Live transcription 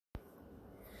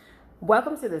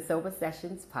Welcome to the Sober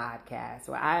Sessions podcast,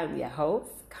 where I am your host,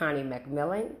 Connie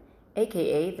McMillan,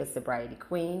 aka the Sobriety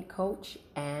Queen, coach,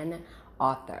 and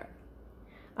author.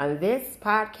 On this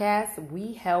podcast,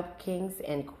 we help kings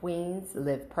and queens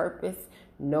live purpose,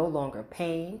 no longer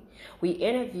pain. We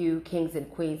interview kings and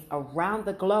queens around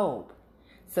the globe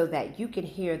so that you can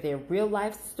hear their real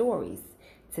life stories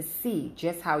to see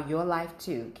just how your life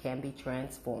too can be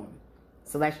transformed.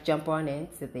 So let's jump on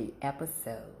into the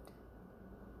episode.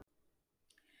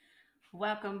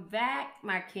 Welcome back,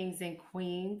 my kings and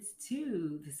queens,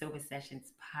 to the Sober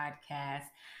Sessions podcast.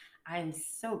 I am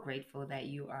so grateful that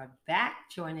you are back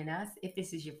joining us. If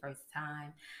this is your first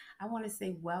time, I want to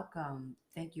say welcome.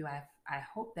 Thank you. I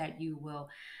hope that you will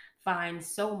find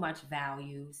so much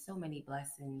value, so many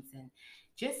blessings, and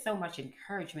just so much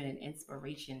encouragement and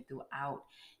inspiration throughout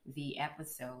the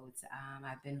episodes.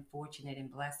 I've been fortunate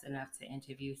and blessed enough to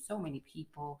interview so many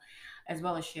people, as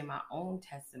well as share my own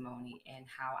testimony and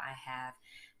how I have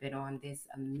been on this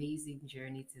amazing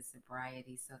journey to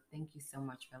sobriety. So thank you so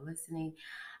much for listening.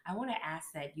 I want to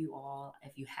ask that you all,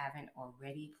 if you haven't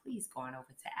already, please go on over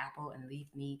to Apple and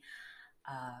leave me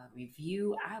a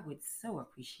review. I would so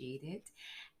appreciate it.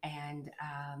 And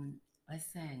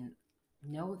listen,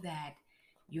 know that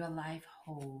your life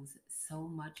holds so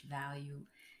much value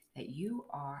that you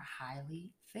are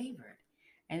highly favored.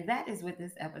 And that is what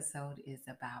this episode is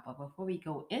about. But before we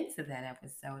go into that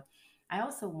episode, I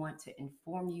also want to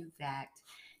inform you that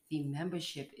the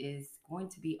membership is going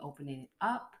to be opening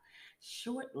up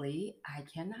shortly. I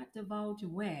cannot divulge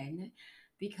when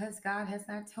because God has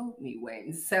not told me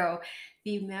when. So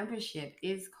the membership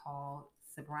is called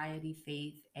Sobriety,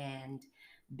 Faith, and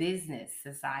Business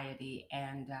Society,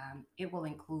 and it will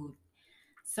include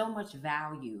so much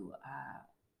value,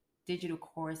 digital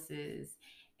courses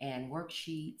and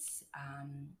worksheets,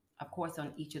 of course,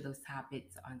 on each of those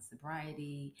topics on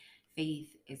sobriety, faith,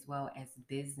 as well as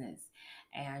business.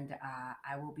 And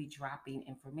I will be dropping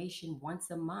information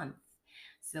once a month.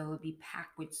 So it'll be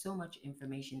packed with so much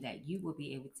information that you will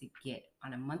be able to get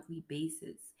on a monthly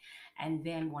basis. And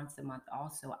then once a month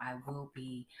also, I will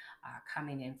be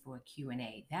coming in for a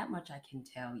Q&A. That much I can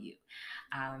tell you.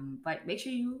 But make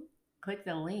sure you click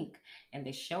the link in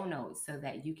the show notes so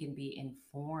that you can be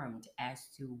informed as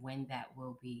to when that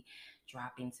will be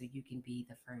dropping so you can be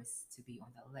the first to be on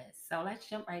the list. So let's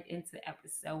jump right into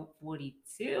episode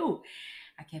 42.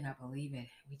 I cannot believe it.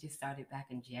 We just started back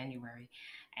in January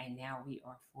and now we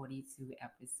are 42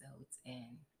 episodes in.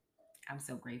 I'm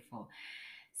so grateful.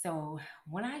 So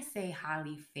when I say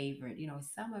highly favored,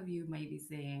 some of you may be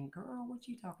saying, girl, what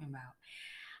you talking about?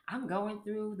 I'm going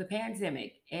through the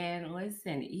pandemic. And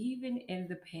listen, even in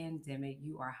the pandemic,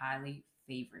 you are highly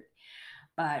favored.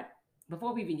 But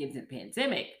before we even get into the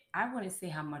pandemic, I want to say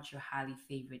how much you're highly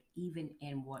favored, even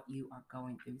in what you are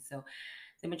going through. So,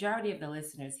 the majority of the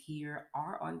listeners here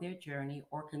are on their journey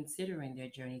or considering their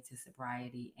journey to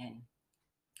sobriety. And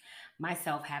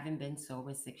myself, having been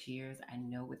sober 6 years, I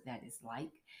know what that is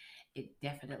like. It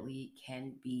definitely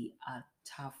can be a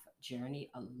tough journey,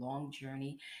 a long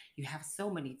journey. You have so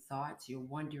many thoughts. You're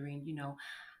wondering,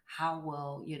 how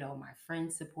will, my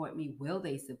friends support me? Will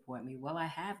they support me? Will I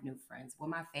have new friends? Will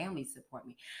my family support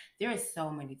me? There are so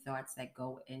many thoughts that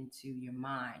go into your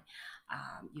mind.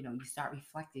 You start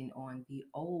reflecting on the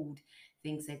old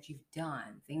things that you've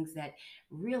done, things that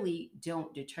really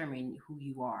don't determine who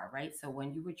you are, right? So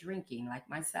when you were drinking, like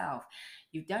myself,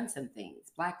 you've done some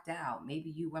things, blacked out.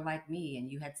 Maybe you were like me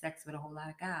and you had sex with a whole lot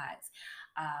of guys.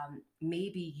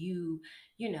 Maybe you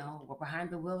were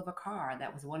behind the wheel of a car.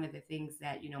 That was one of the things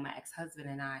that, my ex-husband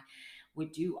and I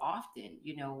would do often.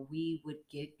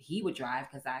 He would drive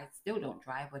because I still don't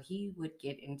drive, but he would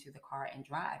get into the car and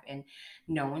drive. And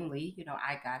knowingly,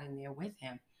 I got in there with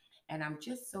him. And I'm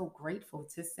just so grateful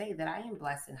to say that I am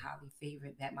blessed and highly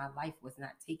favored that my life was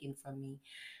not taken from me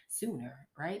sooner,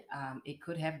 right? It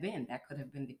could have been, that could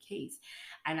have been the case.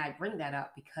 And I bring that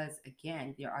up because,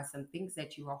 again, there are some things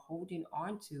that you are holding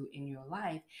on to in your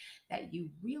life that you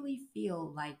really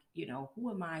feel like, who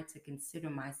am I to consider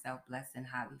myself blessed and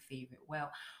highly favored?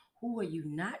 Well, who are you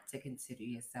not to consider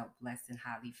yourself blessed and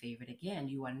highly favored? Again,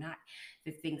 you are not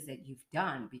the things that you've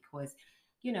done because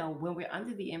when we're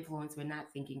under the influence, we're not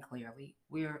thinking clearly.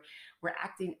 We're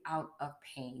acting out of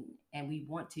pain and we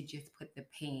want to just put the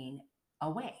pain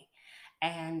away.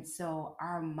 And so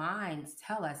our minds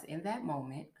tell us in that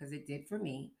moment, because it did for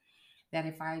me, that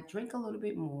if I drink a little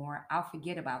bit more, I'll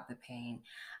forget about the pain.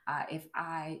 If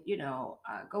I,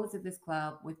 go to this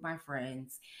club with my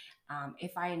friends,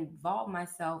 if I involve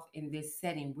myself in this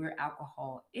setting where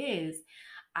alcohol is,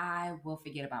 I will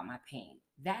forget about my pain.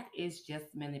 That is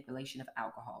just manipulation of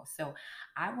alcohol. So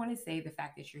I want to say the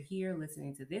fact that you're here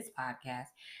listening to this podcast,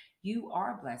 you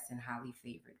are blessed and highly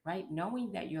favored, right?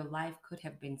 Knowing that your life could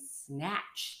have been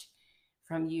snatched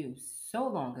from you so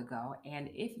long ago. And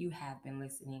if you have been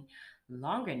listening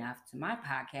long enough to my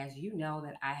podcast, you know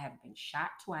that I have been shot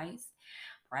twice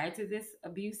prior to this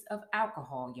abuse of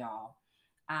alcohol, y'all.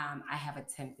 I have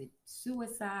attempted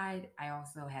suicide. I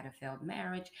also had a failed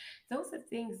marriage. Those are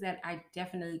things that I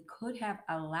definitely could have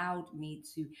allowed me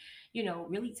to,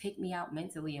 really take me out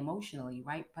mentally, emotionally,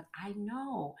 right? But I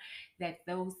know that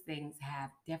those things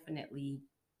have definitely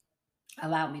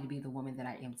allowed me to be the woman that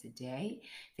I am today.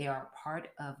 They are a part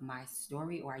of my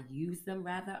story, or I use them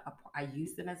rather, I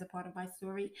use them as a part of my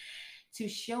story to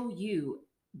show you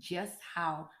just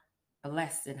how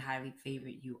blessed and highly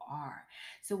favored you are.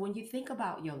 So when you think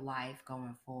about your life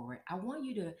going forward, I want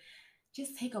you to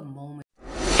just take a moment.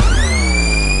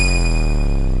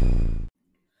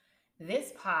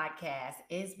 This podcast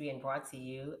is being brought to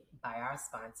you by our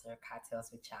sponsor, Cocktails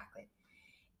with Chocolate.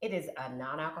 It is a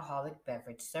non alcoholic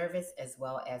beverage service as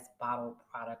well as bottled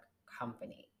product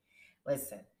company.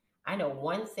 Listen, I know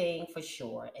one thing for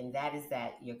sure, and that is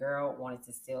that your girl wanted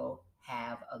to still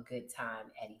have a good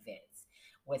time at events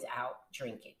without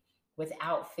drinking,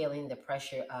 without feeling the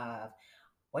pressure of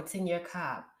what's in your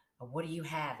cup or what are you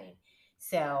having.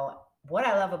 So, what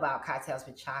I love about Cocktails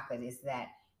with Chocolate is that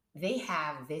they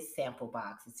have this sample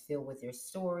box. It's filled with their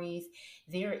stories.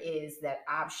 There is that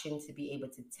option to be able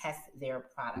to test their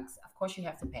products. Of course, you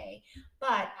have to pay,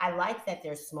 but I like that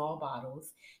they're small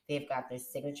bottles. They've got their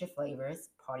signature flavors,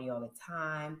 Party All the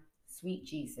Time, Sweet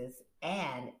Jesus,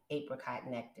 and Apricot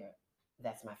Nectar.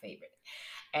 That's my favorite.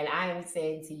 And I am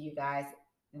saying to you guys,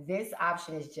 this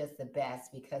option is just the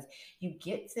best because you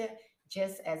get to,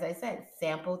 just as I said,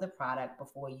 sample the product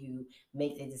before you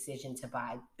make the decision to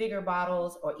buy bigger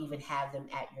bottles or even have them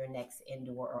at your next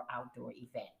indoor or outdoor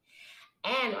event.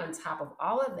 And on top of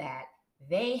all of that,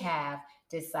 they have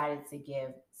decided to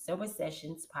give Sober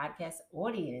Sessions podcast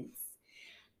audience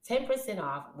 10%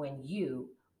 off when you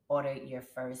order your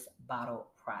first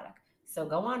bottle product. So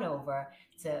go on over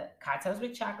to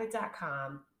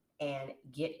cocktailswithchocolate.com and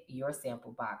get your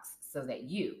sample box so that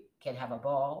you can have a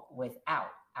ball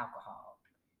without alcohol.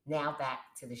 Now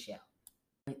back to the show.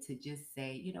 To just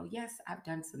say, yes, I've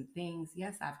done some things.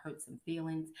 Yes, I've hurt some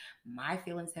feelings. My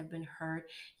feelings have been hurt.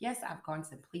 Yes, I've gone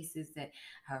to places that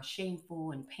are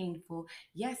shameful and painful.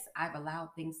 Yes, I've allowed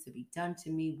things to be done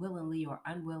to me willingly or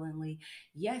unwillingly.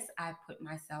 Yes, I've put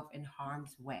myself in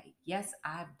harm's way. Yes,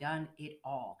 I've done it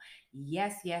all.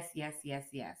 Yes, yes, yes, yes,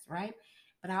 yes, right?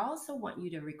 But I also want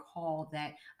you to recall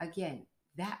that, again,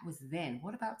 that was then.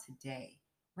 What about today?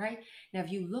 Right? Now,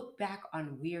 if you look back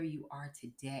on where you are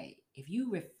today, if you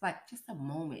reflect just a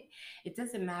moment, it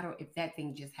doesn't matter if that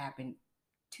thing just happened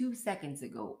 2 seconds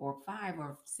ago or 5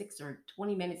 or 6 or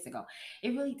 20 minutes ago.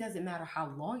 It really doesn't matter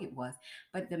how long it was,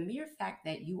 but the mere fact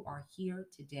that you are here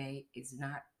today is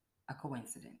not a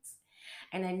coincidence.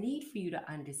 And I need for you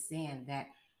to understand that,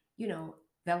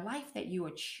 the life that you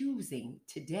are choosing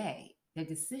today, the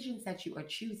decisions that you are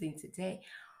choosing today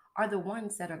are the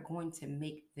ones that are going to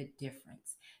make the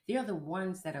difference. They're the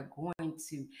ones that are going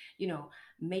to,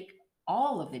 make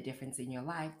all of the difference in your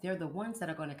life. They're the ones that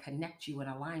are going to connect you and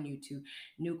align you to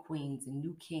new queens and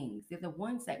new kings. They're the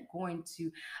ones that are going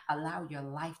to allow your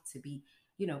life to be,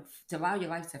 to allow your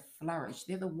life to flourish.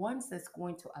 They're the ones that's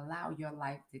going to allow your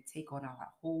life to take on a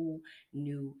whole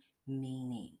new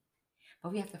meaning.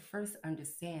 But we have to first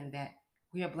understand that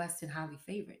we are blessed and highly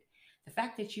favored. The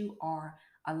fact that you are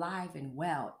alive and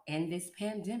well in this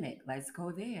pandemic, let's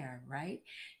go there, right?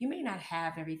 You may not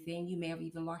have everything, you may have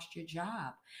even lost your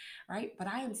job, right? But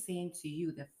I am saying to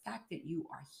you, the fact that you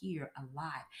are here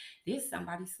alive, there's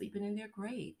somebody sleeping in their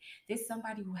grave. There's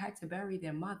somebody who had to bury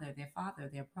their mother, their father,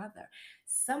 their brother.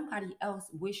 Somebody else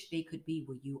wish they could be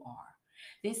where you are.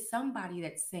 There's somebody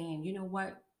that's saying, you know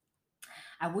what?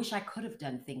 I wish I could have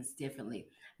done things differently.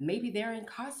 Maybe they're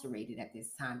incarcerated at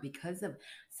this time because of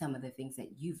some of the things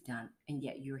that you've done, and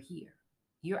yet you're here.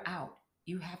 You're out.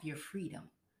 You have your freedom.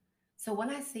 So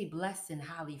when I say blessed and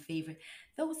highly favored,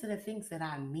 those are the things that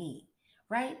I mean,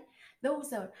 right?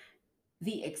 Those are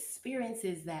the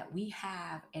experiences that we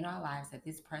have in our lives at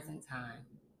this present time.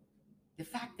 The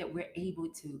fact that we're able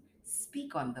to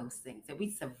speak on those things, that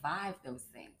we survive those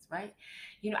things, right?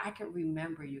 I can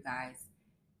remember, you guys,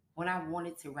 when I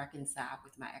wanted to reconcile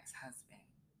with my ex husband.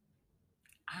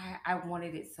 I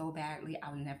wanted it so badly,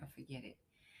 I'll never forget it.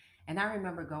 And I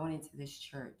remember going into this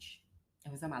church.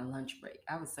 It was on my lunch break.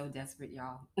 I was so desperate,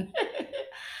 y'all.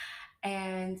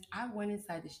 And I went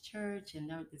inside this church, and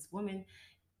this woman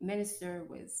minister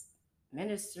was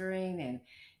ministering, and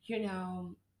you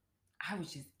know, I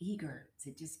was just eager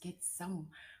to just get some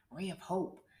ray of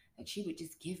hope that she would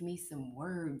just give me some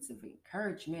words of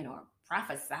encouragement or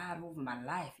prophesied over my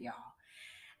life, y'all.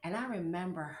 And I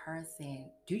remember her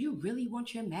saying, "Do you really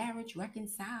want your marriage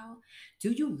reconciled?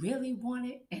 Do you really want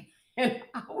it?" And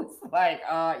I was like,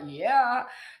 yeah.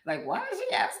 Like, why is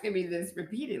she asking me this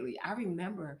repeatedly? I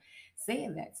remember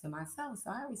saying that to myself. So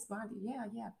I responded, yeah,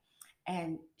 yeah.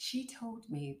 And she told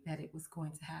me that it was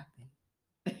going to happen.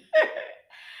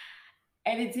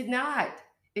 And it did not.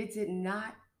 It did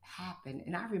not happen.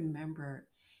 And I remember,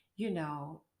 you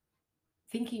know,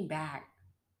 thinking back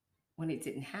when it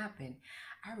didn't happen,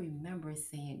 I remember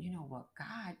saying, you know what,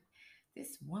 God,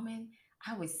 this woman,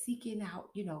 I was seeking out,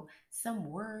 some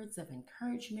words of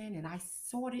encouragement and I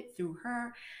sought it through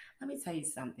her. Let me tell you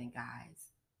something, guys.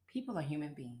 People are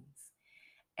human beings.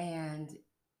 And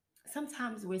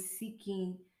sometimes we're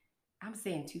seeking, I'm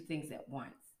saying two things at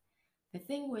once. The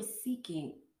thing we're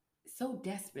seeking so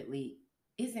desperately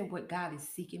isn't what God is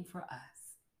seeking for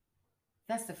us.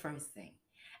 That's the first thing.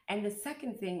 And the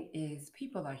second thing is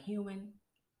people are human.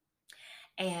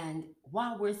 And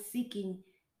while we're seeking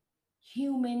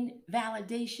human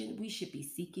validation, we should be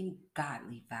seeking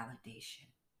godly validation.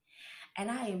 And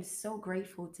I am so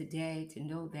grateful today to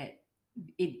know that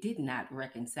it did not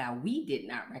reconcile. We did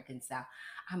not reconcile.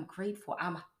 I'm grateful.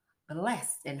 I'm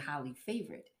blessed and highly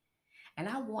favored. And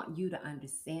I want you to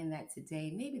understand that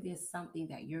today. Maybe there's something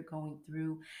that you're going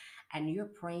through and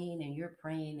you're praying and you're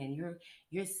praying and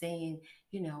you're saying,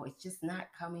 it's just not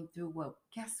coming through. Well,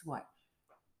 guess what?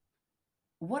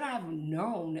 What I've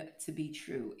known to be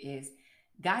true is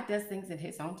God does things in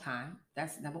his own time.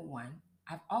 That's number one.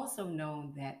 I've also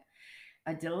known that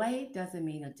a delay doesn't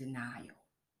mean a denial,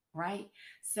 right?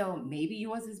 So maybe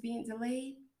yours is being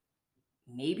delayed.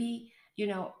 Maybe,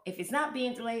 if it's not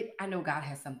being delayed, I know God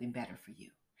has something better for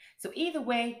you. So either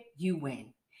way, you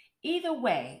win. Either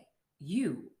way,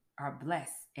 you are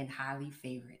blessed and highly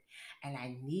favored. And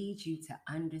I need you to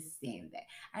understand that.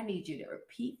 I need you to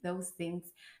repeat those things,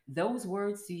 those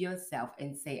words to yourself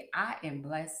and say, I am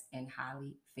blessed and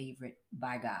highly favored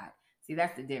by God. See,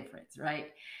 that's the difference,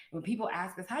 right? When people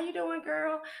ask us, how you doing,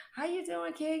 girl? How you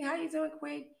doing, king? How you doing,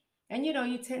 queen? And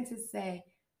you tend to say,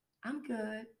 I'm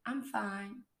good. I'm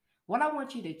fine. What I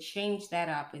want you to change that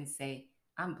up and say,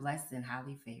 I'm blessed and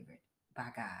highly favored by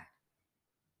God.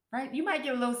 Right? You might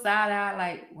get a little side eye,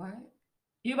 like, what?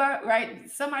 You might, right?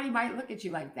 Somebody might look at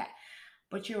you like that,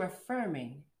 but you're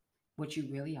affirming what you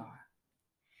really are.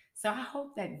 So I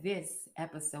hope that this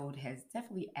episode has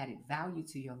definitely added value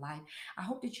to your life. I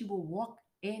hope that you will walk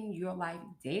in your life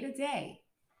day to day,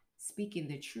 speaking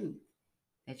the truth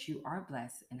that you are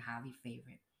blessed and highly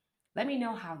favored. Let me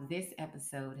know how this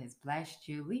episode has blessed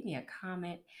you. Leave me a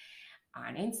comment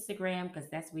on Instagram because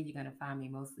that's where you're going to find me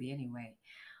mostly anyway.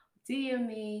 DM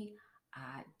me.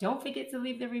 Don't forget to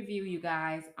leave the review, you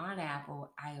guys, on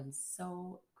Apple. I am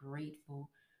so grateful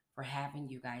for having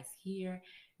you guys here.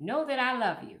 Know that I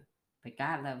love you, but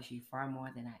God loves you far more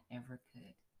than I ever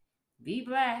could. Be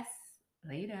blessed.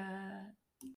 Later.